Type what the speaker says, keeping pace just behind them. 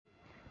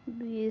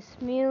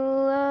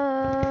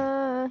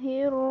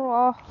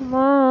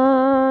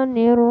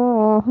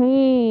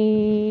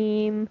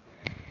Bismillahirrahmanirrahim.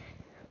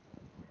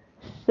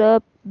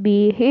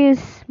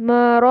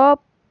 Sabbihisma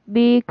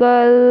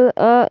rabbikal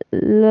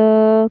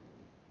a'la.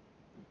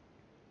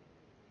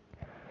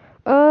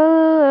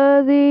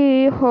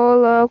 Alladzi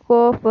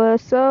khalaqa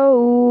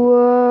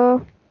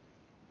fasawwa.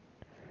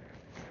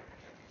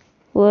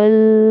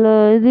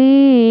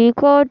 Walladzi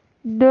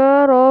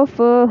qaddara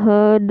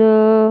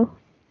fahada.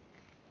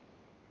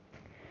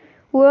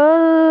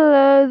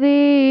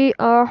 Walladzi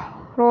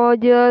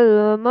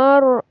akhrajal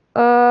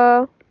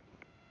mar'a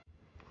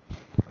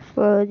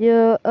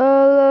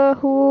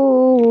faja'alahu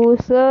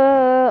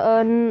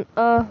sa'an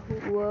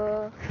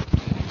ahwa.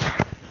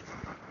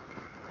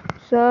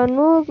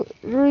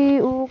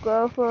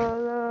 Sanuqri'uka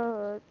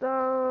fala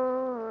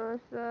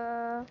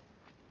tansa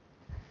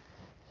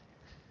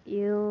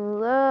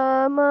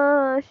illa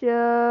ma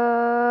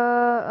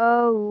sya'allah.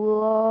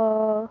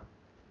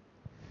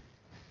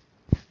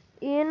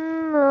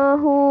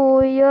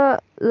 Innahu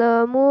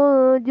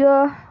ya'lamul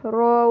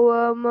jahra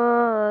wa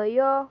ma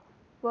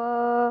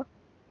yakhfa.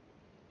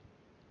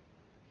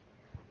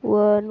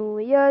 Wa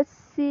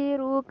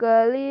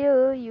nuyassiruka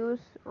lil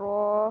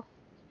yusra.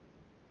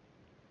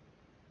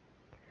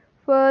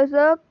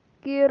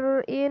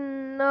 Fazakir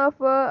in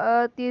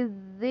nafa'atiz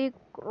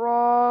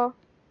zikra.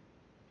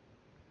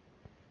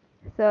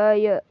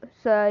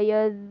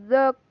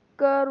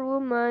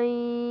 Sayadzakkaru man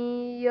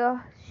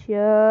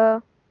yakhsha.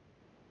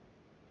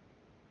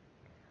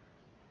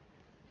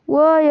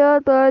 Wa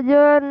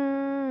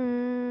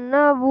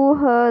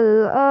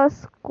yatajannabuhal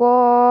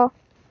asqa.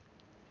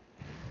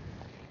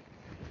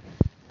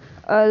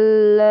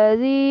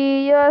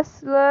 Alladzi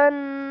yaslan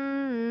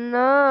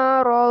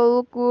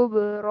naral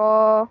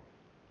kubra.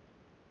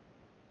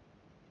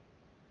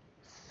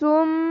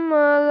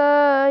 Summa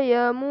la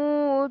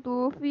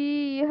yamutu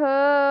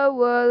fiha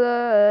wa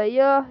la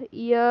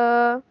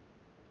yahya.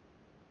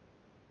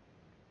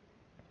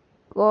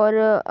 Qad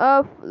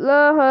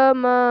aflaha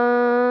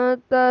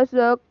man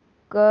tazakka.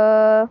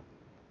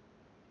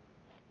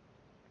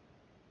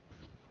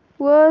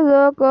 Wa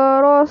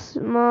dzakara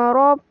isma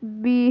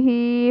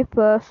rabbih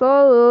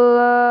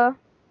fasalla.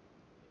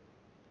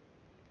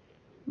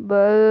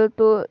 Bal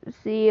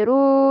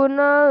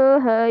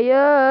tu'sirunal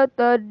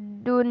hayatad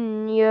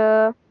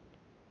dunya.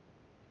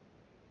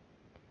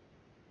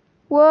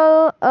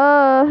 Wal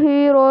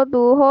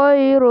akhiratu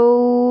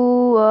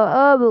khairun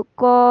wa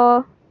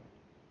abqa.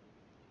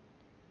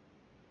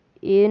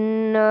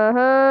 Inna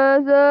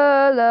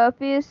hadza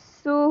lafis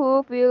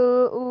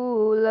suhufil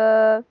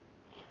ula.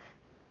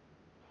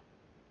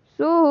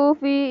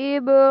 Suhufi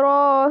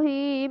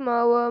Ibrahim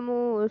wa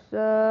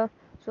Musa.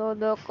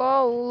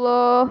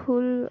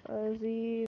 Shadaqallahul azim.